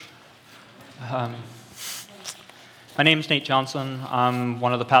Um, my name is Nate Johnson. I'm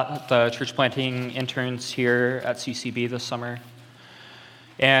one of the church planting interns here at CCB this summer.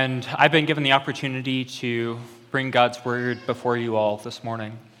 And I've been given the opportunity to bring God's word before you all this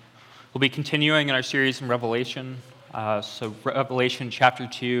morning. We'll be continuing in our series in Revelation. So Revelation chapter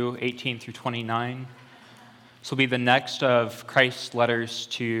 2, 18 through 29. This will be the next of Christ's letters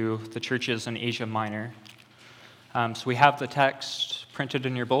to the churches in Asia Minor. So we have the text printed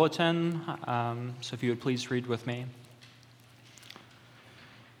in your bulletin, so if you would please read with me.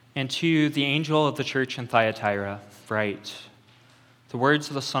 And to the angel of the church in Thyatira write, the words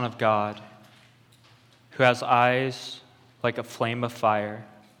of the Son of God, who has eyes like a flame of fire,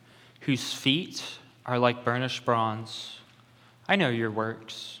 whose feet are like burnished bronze. I know your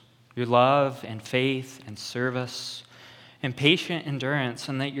works, your love and faith and service and patient endurance,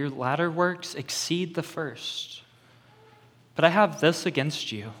 and that your latter works exceed the first. But I have this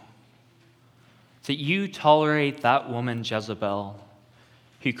against you, that you tolerate that woman Jezebel,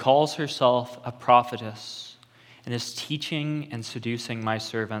 who calls herself a prophetess and is teaching and seducing my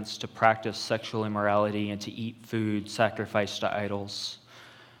servants to practice sexual immorality and to eat food sacrificed to idols.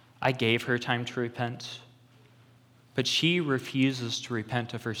 I gave her time to repent, but she refuses to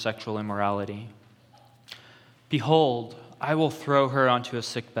repent of her sexual immorality. Behold, I will throw her onto a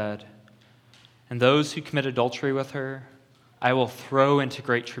sickbed, and those who commit adultery with her I will throw into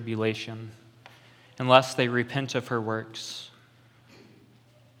great tribulation, unless they repent of her works.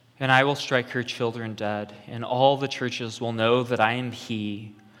 And I will strike her children dead, and all the churches will know that I am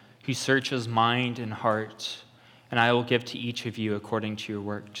he who searches mind and heart, and I will give to each of you according to your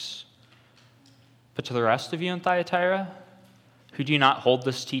works. But to the rest of you in Thyatira, who do not hold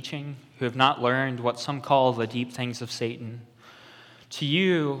this teaching, who have not learned what some call the deep things of Satan, to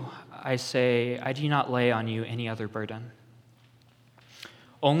you I say, I do not lay on you any other burden.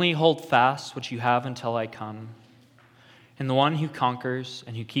 Only hold fast what you have until I come. And the one who conquers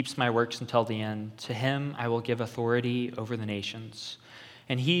and who keeps my works until the end, to him I will give authority over the nations.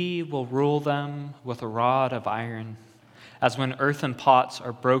 And he will rule them with a rod of iron, as when earthen pots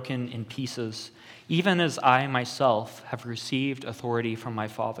are broken in pieces, even as I myself have received authority from my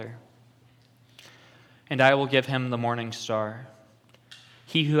Father. And I will give him the morning star.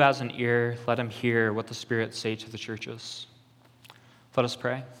 He who has an ear, let him hear what the Spirit say to the churches. Let us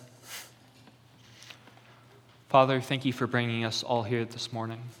pray. Father, thank you for bringing us all here this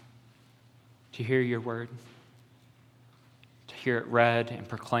morning to hear your word, to hear it read and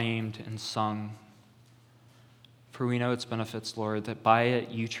proclaimed and sung. For we know its benefits, Lord, that by it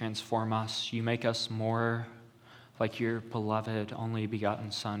you transform us. You make us more like your beloved, only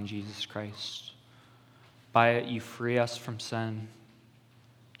begotten Son, Jesus Christ. By it you free us from sin.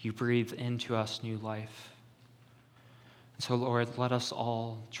 You breathe into us new life. So, Lord, let us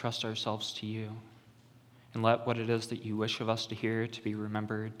all trust ourselves to you, and let what it is that you wish of us to hear to be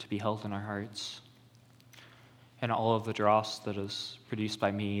remembered, to be held in our hearts, and all of the dross that is produced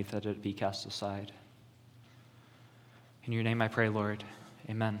by me, that it be cast aside. In your name I pray, Lord.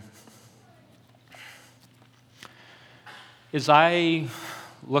 Amen. As I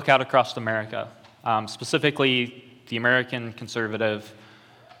look out across America, specifically the American conservative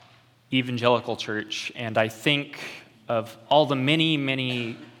evangelical church, and I think of all the many,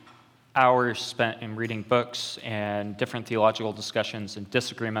 many hours spent in reading books and different theological discussions and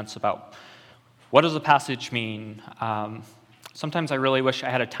disagreements about what does a passage mean. Sometimes I really wish I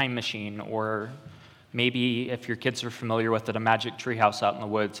had a time machine, or maybe if your kids are familiar with it, a magic treehouse out in the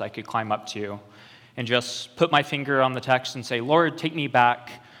woods I could climb up to and just put my finger on the text and say, Lord, take me back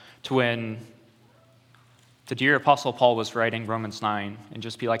to when the dear Apostle Paul was writing Romans 9, and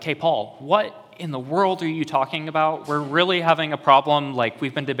just be like, hey, Paul, what in the world are you talking about? We're really having a problem. Like,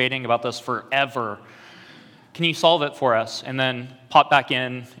 we've been debating about this forever. Can you solve it for us? And then pop back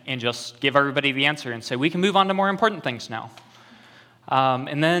in and just give everybody the answer and say, we can move on to more important things now.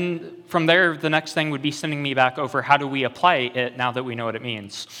 And then from there, the next thing would be sending me back over how do we apply it now that we know what it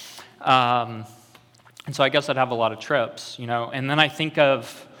means. And so I guess I'd have a lot of trips, And then I think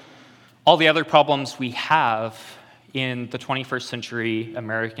of all the other problems we have in the 21st century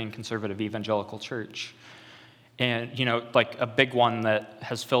American conservative evangelical church. And, like a big one that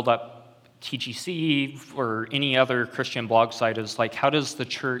has filled up TGC or any other Christian blog site is like, how does the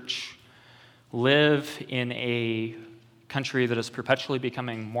church live in a country that is perpetually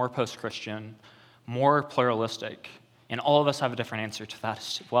becoming more post-Christian, more pluralistic? And all of us have a different answer to that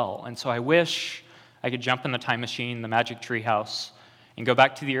as well. And so I wish I could jump in the time machine, the magic treehouse, and go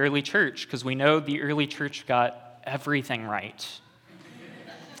back to the early church, because we know the early church got everything right.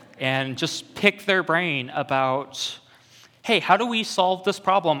 And just pick their brain about hey, how do we solve this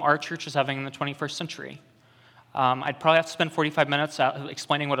problem our church is having in the 21st century? I'd probably have to spend 45 minutes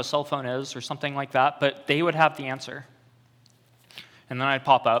explaining what a cell phone is or something like that, but they would have the answer. And then I'd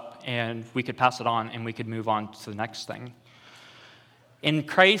pop up, and we could pass it on, and we could move on to the next thing. In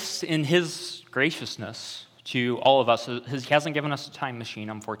Christ, in his graciousness to all of us, he hasn't given us a time machine,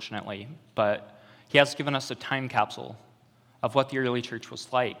 unfortunately, but he has given us a time capsule of what the early church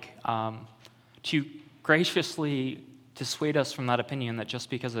was like, to graciously dissuade us from that opinion that just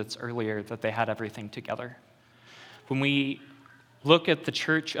because it's earlier that they had everything together. When we look at the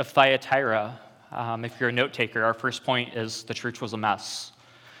church of Thyatira, if you're a note taker, our first point is the church was a mess.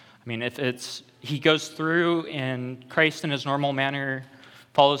 I mean, he goes through and Christ in his normal manner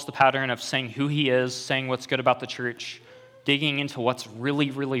follows the pattern of saying who he is, saying what's good about the church, digging into what's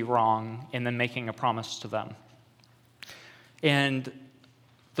really, really wrong, and then making a promise to them. And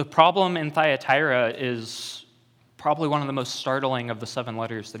the problem in Thyatira is probably one of the most startling of the 7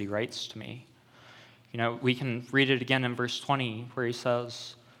 letters that he writes to me. You know, we can read it again in verse 20 where he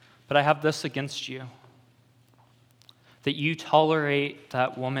says, "But I have this against you, that you tolerate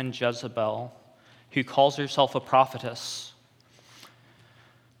that woman Jezebel, who calls herself a prophetess."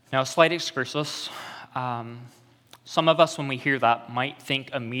 Now, a slight excursus. Some of us, when we hear that, might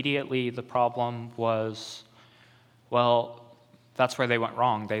think immediately the problem was, well, that's where they went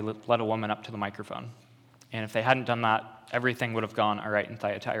wrong. They led a woman up to the microphone. And if they hadn't done that, everything would have gone all right in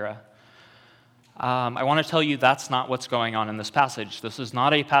Thyatira. I want to tell you that's not what's going on in this passage. This is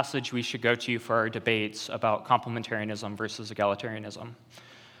not a passage we should go to for our debates about complementarianism versus egalitarianism.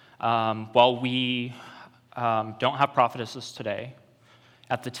 While we don't have prophetesses today,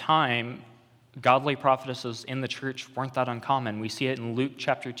 at the time, godly prophetesses in the church weren't that uncommon. We see it in Luke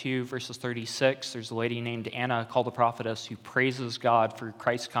chapter 2, verses 36. There's a lady named Anna called a prophetess who praises God for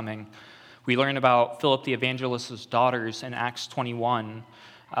Christ's coming. We learn about Philip the evangelist's daughters in Acts 21.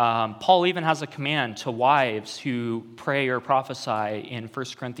 Paul even has a command to wives who pray or prophesy in 1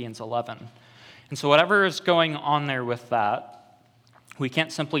 Corinthians 11. And so whatever is going on there with that, we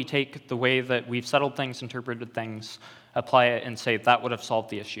can't simply take the way that we've settled things, interpreted things, apply it, and say that would have solved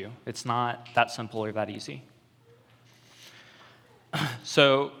the issue. It's not that simple or that easy.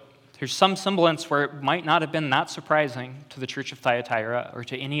 So there's some semblance where it might not have been that surprising to the church of Thyatira or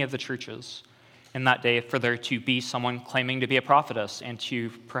to any of the churches in that day for there to be someone claiming to be a prophetess and to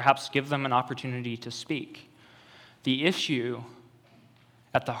perhaps give them an opportunity to speak. The issue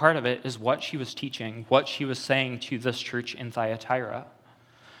at the heart of it is what she was teaching, what she was saying to this church in Thyatira.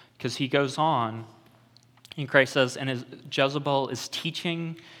 Because he goes on, and Christ says, "And Jezebel is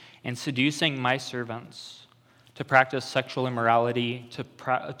teaching and seducing my servants to practice sexual immorality,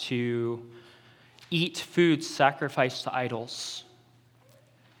 to eat food sacrificed to idols."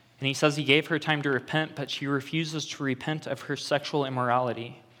 And he says he gave her time to repent, but she refuses to repent of her sexual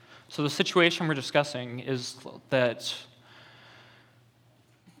immorality. So the situation we're discussing is that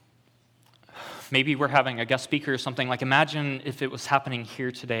maybe we're having a guest speaker or something. Like, imagine if it was happening here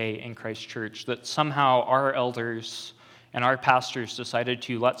today in Christ Church, that somehow our elders and our pastors decided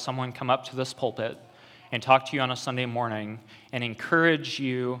to let someone come up to this pulpit and talk to you on a Sunday morning and encourage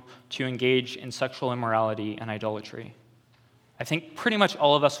you to engage in sexual immorality and idolatry. I think pretty much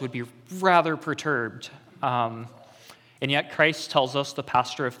all of us would be rather perturbed. And yet Christ tells us the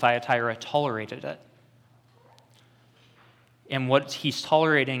pastor of Thyatira tolerated it. And what he's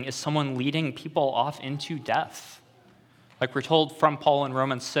tolerating is someone leading people off into death. Like we're told from Paul in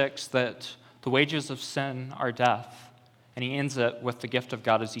Romans 6 that the wages of sin are death. And he ends it with the gift of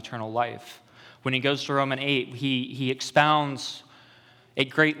God as eternal life. When he goes to Romans 8, he expounds at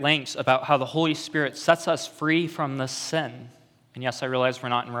great lengths about how the Holy Spirit sets us free from this sin. And yes, I realize we're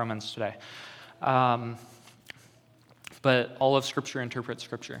not in Romans today. But all of Scripture interprets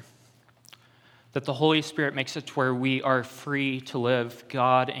Scripture. That the Holy Spirit makes it to where we are free to live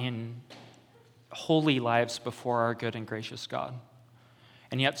God in holy lives before our good and gracious God.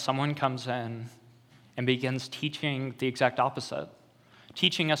 And yet someone comes in and begins teaching the exact opposite,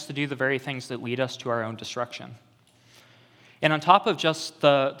 teaching us to do the very things that lead us to our own destruction. And on top of just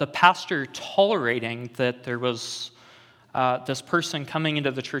the pastor tolerating that there was this person coming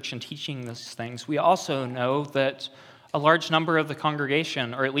into the church and teaching these things, we also know that a large number of the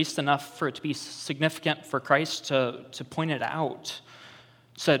congregation, or at least enough for it to be significant for Christ to point it out,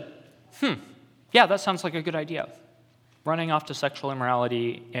 said, yeah, that sounds like a good idea. Running off to sexual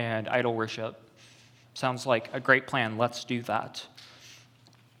immorality and idol worship sounds like a great plan. Let's do that.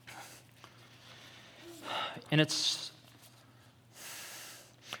 And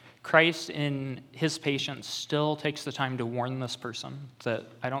Christ, in his patience, still takes the time to warn this person that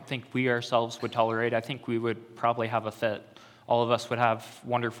I don't think we ourselves would tolerate. I think we would probably have a fit. All of us would have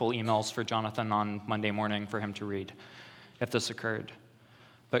wonderful emails for Jonathan on Monday morning for him to read if this occurred.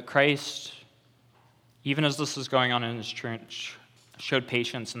 But Christ, even as this is going on in his church, showed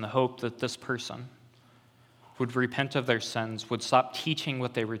patience in the hope that this person would repent of their sins, would stop teaching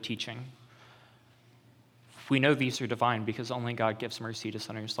what they were teaching. We know these are divine because only God gives mercy to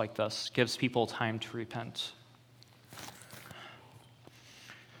sinners like this, gives people time to repent.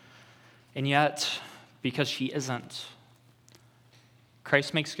 And yet, because she isn't,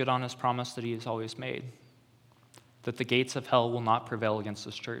 Christ makes good on his promise that he has always made, that the gates of hell will not prevail against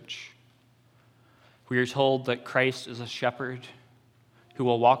his church. We are told that Christ is a shepherd who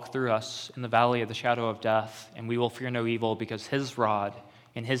will walk through us in the valley of the shadow of death, and we will fear no evil because his rod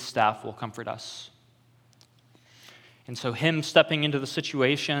and his staff will comfort us. And so him stepping into the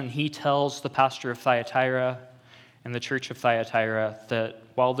situation, he tells the pastor of Thyatira and the church of Thyatira that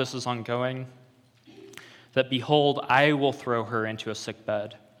while this is ongoing, that behold, I will throw her into a sick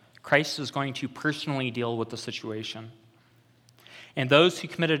bed. Christ is going to personally deal with the situation. And those who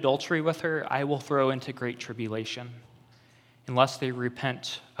commit adultery with her, I will throw into great tribulation, unless they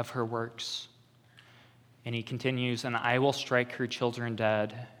repent of her works. And he continues, and I will strike her children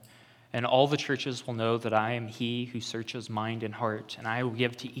dead, and all the churches will know that I am he who searches mind and heart, and I will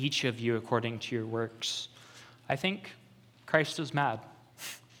give to each of you according to your works. I think Christ is mad.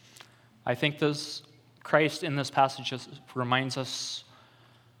 I think Christ in this passage reminds us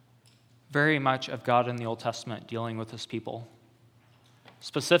very much of God in the Old Testament dealing with his people.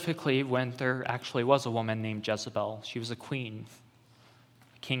 Specifically, when there actually was a woman named Jezebel. She was a queen,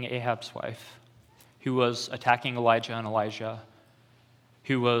 King Ahab's wife, who was attacking Elijah and Elijah,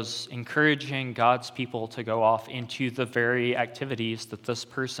 who was encouraging God's people to go off into the very activities that this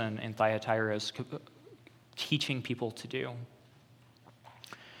person in Thyatira is teaching people to do.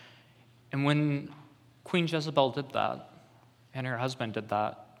 And when Queen Jezebel did that, and her husband did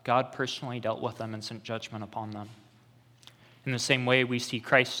that, God personally dealt with them and sent judgment upon them. In the same way, we see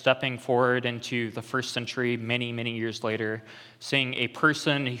Christ stepping forward into the first century many, many years later, seeing a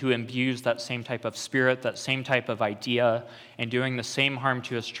person who imbues that same type of spirit, that same type of idea, and doing the same harm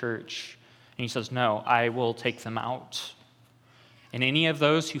to his church. And he says, no, I will take them out. And any of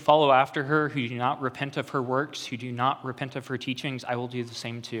those who follow after her, who do not repent of her works, who do not repent of her teachings, I will do the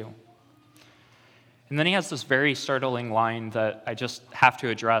same too. And then he has this very startling line that I just have to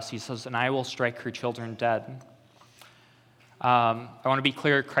address. He says, and I will strike her children dead. I want to be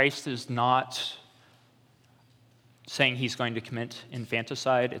clear, Christ is not saying he's going to commit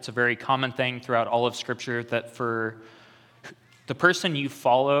infanticide. It's a very common thing throughout all of Scripture that for the person you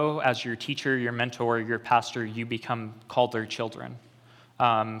follow as your teacher, your mentor, your pastor, you become called their children.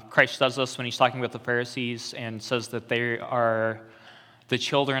 Christ does this when he's talking with the Pharisees and says that they are the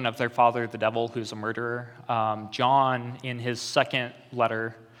children of their father, the devil, who's a murderer. John, in his second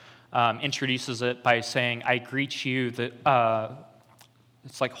letter, introduces it by saying, I greet you,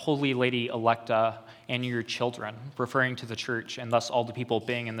 it's like Holy Lady Electa and your children, referring to the church, and thus all the people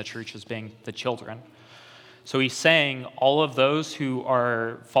being in the church as being the children. So he's saying all of those who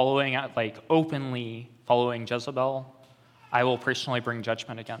are openly following Jezebel, I will personally bring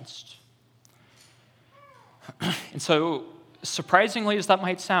judgment against. And so, surprisingly as that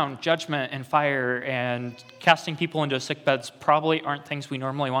might sound, judgment and fire and casting people into sick beds probably aren't things we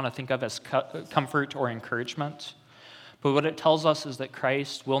normally want to think of as comfort or encouragement. But what it tells us is that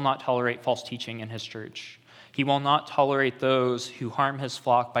Christ will not tolerate false teaching in his church. He will not tolerate those who harm his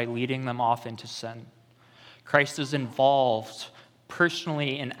flock by leading them off into sin. Christ is involved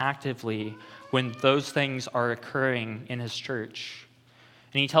personally and actively when those things are occurring in his church.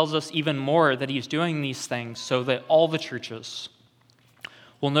 And he tells us even more that he's doing these things so that all the churches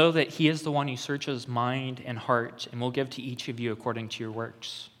will know that he is the one who searches mind and heart and will give to each of you according to your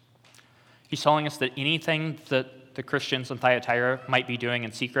works. He's telling us that anything that the Christians in Thyatira might be doing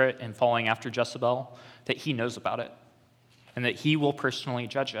in secret and following after Jezebel, that he knows about it and that he will personally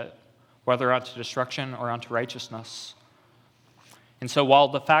judge it, whether unto destruction or unto righteousness. And so while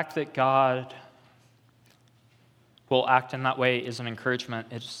the fact that God will act in that way is an encouragement,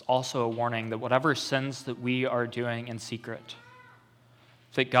 it's also a warning that whatever sins that we are doing in secret,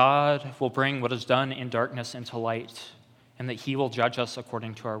 that God will bring what is done in darkness into light, and that he will judge us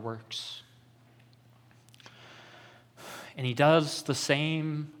according to our works. And he does the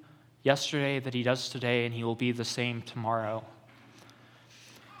same yesterday that he does today, and he will be the same tomorrow.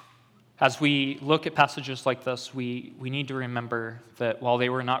 As we look at passages like this, we need to remember that while they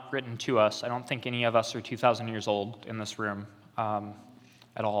were not written to us, I don't think any of us are 2,000 years old in this room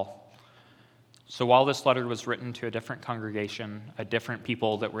at all. So while this letter was written to a different congregation, a different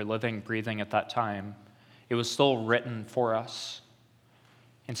people that were living, breathing at that time, it was still written for us.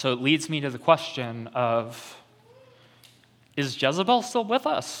 And so it leads me to the question of, is Jezebel still with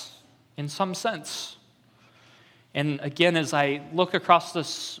us in some sense? And again, as I look across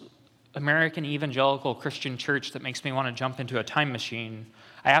this American evangelical Christian church that makes me want to jump into a time machine,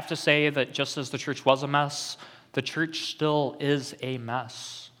 I have to say that just as the church was a mess, the church still is a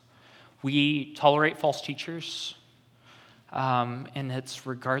mess. We tolerate false teachers, and it's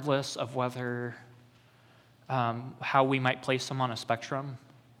regardless of whether, how we might place them on a spectrum.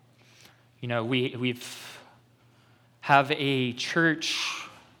 You know, we've have a church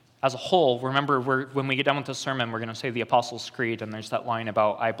as a whole. Remember, when we get done with this sermon, we're going to say the Apostles' Creed, and there's that line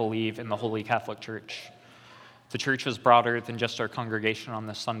about, I believe in the Holy Catholic Church. The church is broader than just our congregation on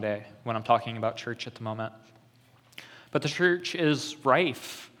this Sunday, when I'm talking about church at the moment. But the church is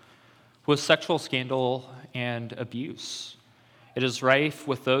rife with sexual scandal and abuse. It is rife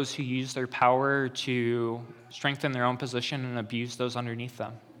with those who use their power to strengthen their own position and abuse those underneath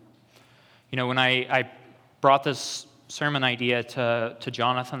them. You know, when I brought this sermon idea to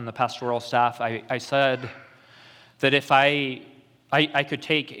Jonathan, the pastoral staff, I said that if I could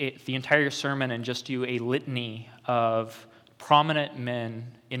take the entire sermon and just do a litany of prominent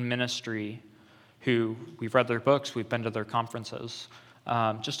men in ministry who we've read their books, we've been to their conferences,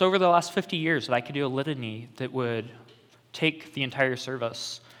 just over the last 50 years, that I could do a litany that would take the entire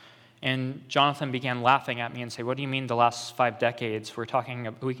service. And Jonathan began laughing at me and say, what do you mean the last 5 decades? We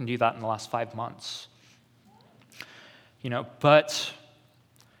can do that in the last 5 months. You know, but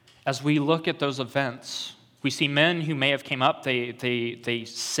as we look at those events, we see men who may have came up, they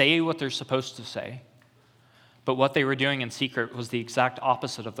say what they're supposed to say, but what they were doing in secret was the exact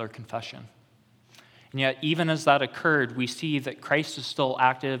opposite of their confession. And yet, even as that occurred, we see that Christ is still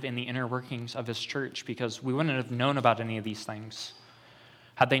active in the inner workings of his church, because we wouldn't have known about any of these things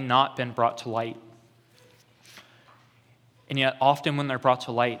had they not been brought to light. And yet, often when they're brought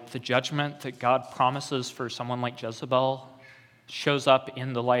to light, the judgment that God promises for someone like Jezebel shows up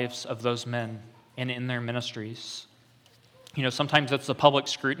in the lives of those men and in their ministries. You know, sometimes it's the public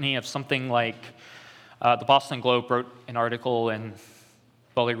scrutiny of something like the Boston Globe wrote an article, and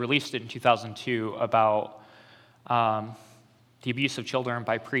they released it in 2002 about the abuse of children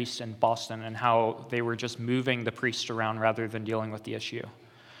by priests in Boston and how they were just moving the priests around rather than dealing with the issue.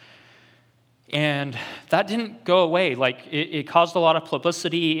 And that didn't go away. Like, it caused a lot of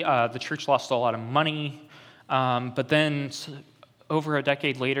publicity. The church lost a lot of money. But then over a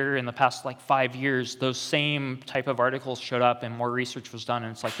decade later, in the past 5 years, those same type of articles showed up and more research was done.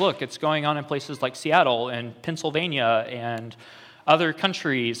 And it's like, look, it's going on in places like Seattle and Pennsylvania and other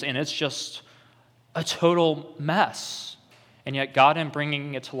countries, and it's just a total mess. And yet God, in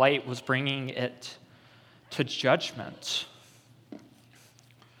bringing it to light, was bringing it to judgment.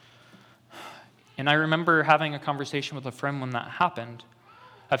 And I remember having a conversation with a friend when that happened,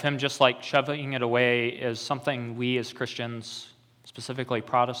 of him just shoving it away as something we as Christians, specifically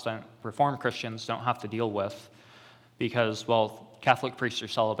Protestant Reformed Christians, don't have to deal with because, Catholic priests are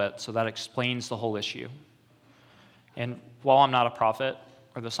celibate, so that explains the whole issue. And while I'm not a prophet,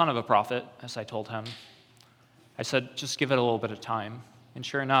 or the son of a prophet, as I told him, I said, just give it a little bit of time. And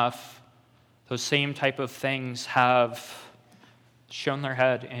sure enough, those same type of things have shown their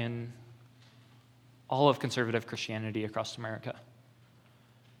head in all of conservative Christianity across America.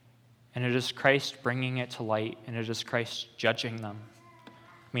 And it is Christ bringing it to light, and it is Christ judging them. I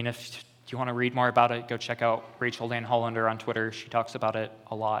mean, if you want to read more about it, go check out Rachel Lane Hollander on Twitter. She talks about it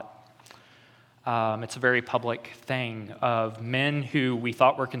a lot. It's a very public thing of men who we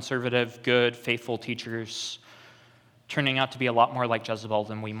thought were conservative, good, faithful teachers turning out to be a lot more like Jezebel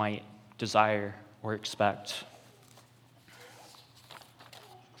than we might desire or expect.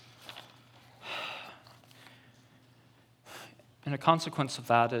 And a consequence of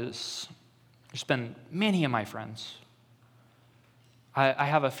that is there's been many of my friends. I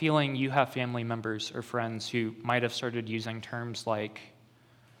have a feeling you have family members or friends who might have started using terms like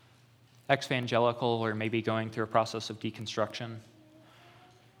ex-evangelical, or maybe going through a process of deconstruction.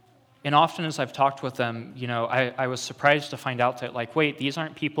 And often as I've talked with them, I was surprised to find out that, wait, these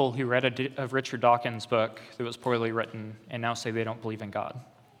aren't people who read a Richard Dawkins book that was poorly written and now say they don't believe in God.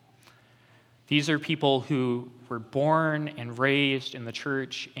 These are people who were born and raised in the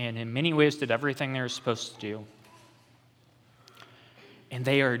church and in many ways did everything they were supposed to do. And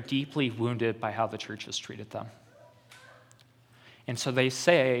they are deeply wounded by how the church has treated them. And so they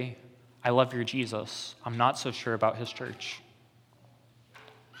say, I love your Jesus. I'm not so sure about his church.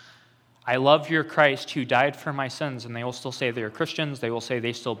 I love your Christ who died for my sins, and they will still say they're Christians. They will say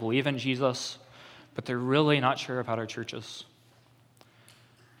they still believe in Jesus. but they're really not sure about our churches.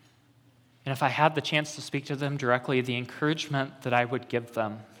 And if I had the chance to speak to them directly, the encouragement that I would give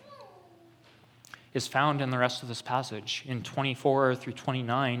them is found in the rest of this passage, in 24 through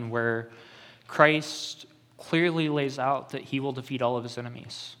 29, where Christ clearly lays out that he will defeat all of his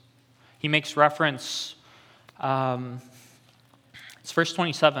enemies. He makes reference, it's verse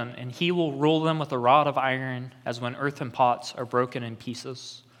 27, and he will rule them with a rod of iron as when earthen pots are broken in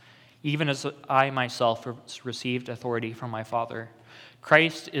pieces, even as I myself received authority from my Father.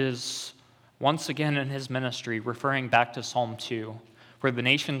 Christ is once again in his ministry referring back to Psalm 2, where the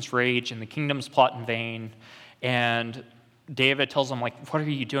nations rage and the kingdoms plot in vain, and David tells them, like, what are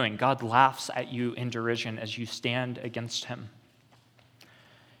you doing? God laughs at you in derision as you stand against him.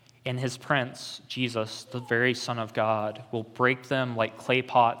 And his prince, Jesus, the very Son of God, will break them like clay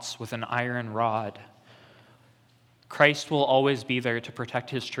pots with an iron rod. Christ will always be there to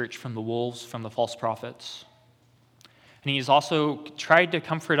protect his church from the wolves, from the false prophets. And he's also tried to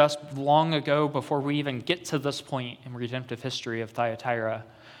comfort us long ago, before we even get to this point in redemptive history of Thyatira,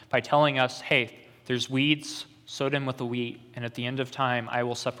 by telling us, hey, there's weeds sowed in with the wheat, and at the end of time I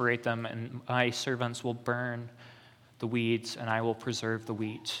will separate them, and my servants will burn the weeds, and I will preserve the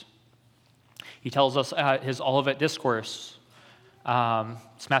wheat. He tells us his Olivet Discourse.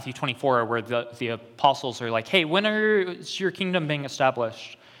 It's Matthew 24, where the apostles are like, hey, when is your kingdom being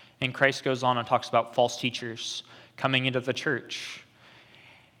established? And Christ goes on and talks about false teachers coming into the church.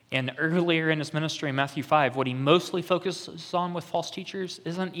 And earlier in his ministry in Matthew 5, what he mostly focuses on with false teachers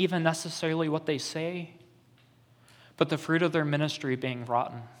isn't even necessarily what they say, but the fruit of their ministry being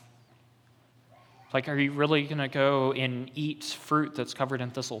rotten. Like, are you really going to go and eat fruit that's covered in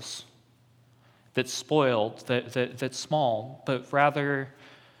thistles, that's spoiled, that's small, but rather,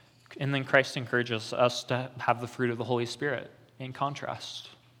 and then Christ encourages us to have the fruit of the Holy Spirit in contrast.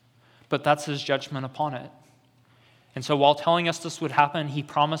 But that's his judgment upon it. And so while telling us this would happen, he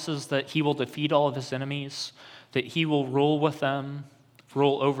promises that he will defeat all of his enemies, that he will rule with them,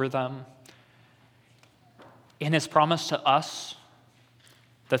 rule over them. In his promise to us,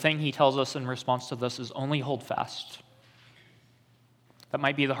 the thing he tells us in response to this is only hold fast. That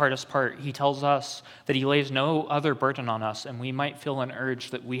might be the hardest part. He tells us that he lays no other burden on us, and we might feel an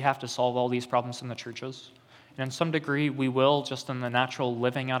urge that we have to solve all these problems in the churches. And in some degree, we will, just in the natural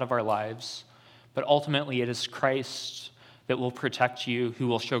living out of our lives. But ultimately, it is Christ that will protect you, who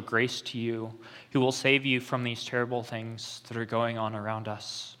will show grace to you, who will save you from these terrible things that are going on around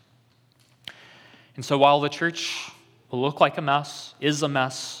us. And so while the church will look like a mess, is a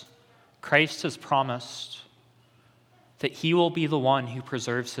mess, Christ has promised that he will be the one who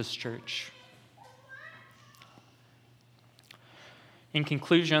preserves his church. In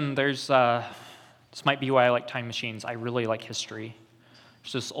conclusion, this might be why I like time machines. I really like history.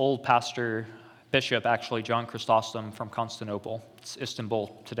 There's this old pastor, bishop actually, John Chrysostom from Constantinople. It's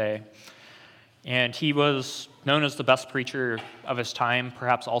Istanbul today. And he was known as the best preacher of his time,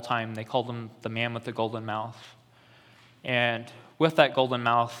 perhaps all time. They called him the man with the golden mouth. And with that golden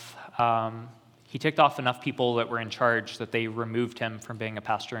mouth, he ticked off enough people that were in charge that they removed him from being a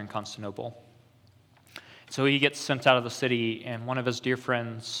pastor in Constantinople. So he gets sent out of the city, and one of his dear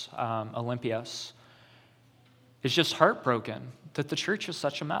friends, Olympias, is just heartbroken that the church is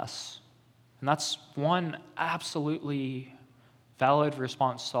such a mess. And that's one absolutely valid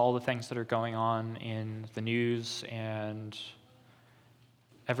response to all the things that are going on in the news and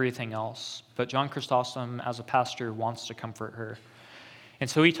everything else. But John Chrysostom, as a pastor, wants to comfort her. And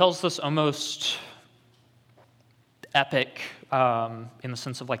so he tells this almost epic, in the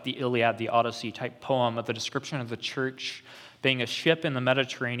sense of like the Iliad, the Odyssey type poem, of the description of the church being a ship in the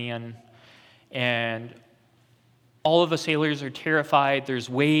Mediterranean, and all of the sailors are terrified. There's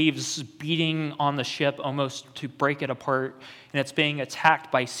waves beating on the ship almost to break it apart, and it's being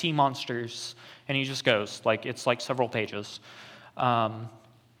attacked by sea monsters. And he just goes, it's like several pages. But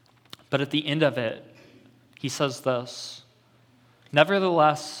at the end of it, he says this: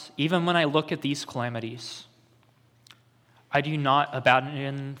 "Nevertheless, even when I look at these calamities, I do not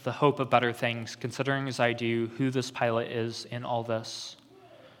abandon the hope of better things, considering as I do who this pilot is in all this.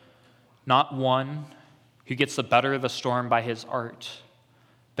 Not one who gets the better of the storm by his art,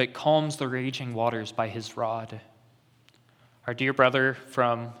 but calms the raging waters by his rod." Our dear brother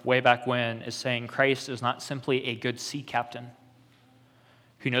from way back when is saying Christ is not simply a good sea captain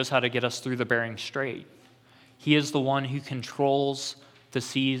who knows how to get us through the Bering Strait. He is the one who controls the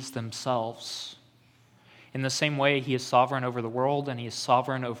seas themselves. In the same way, he is sovereign over the world, and he is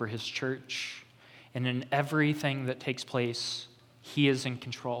sovereign over his church. And in everything that takes place, he is in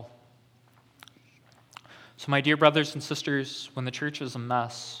control. So my dear brothers and sisters, when the church is a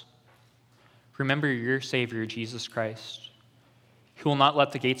mess, Remember your Savior, Jesus Christ, who will not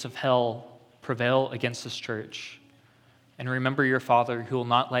let the gates of hell prevail against this church. And remember your Father, who will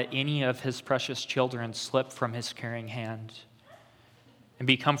not let any of his precious children slip from his caring hand. And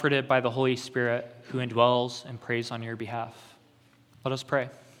be comforted by the Holy Spirit, who indwells and prays on your behalf. Let us pray.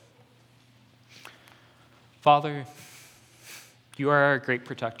 Father, you are our great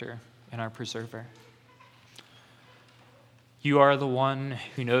protector and our preserver. You are the one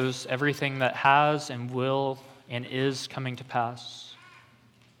who knows everything that has and will and is coming to pass.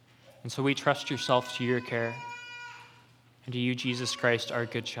 And so we trust yourself to your care, and to you, Jesus Christ, our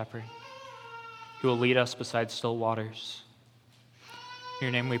good shepherd, who will lead us beside still waters. In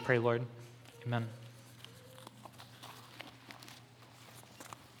your name we pray, Lord. Amen.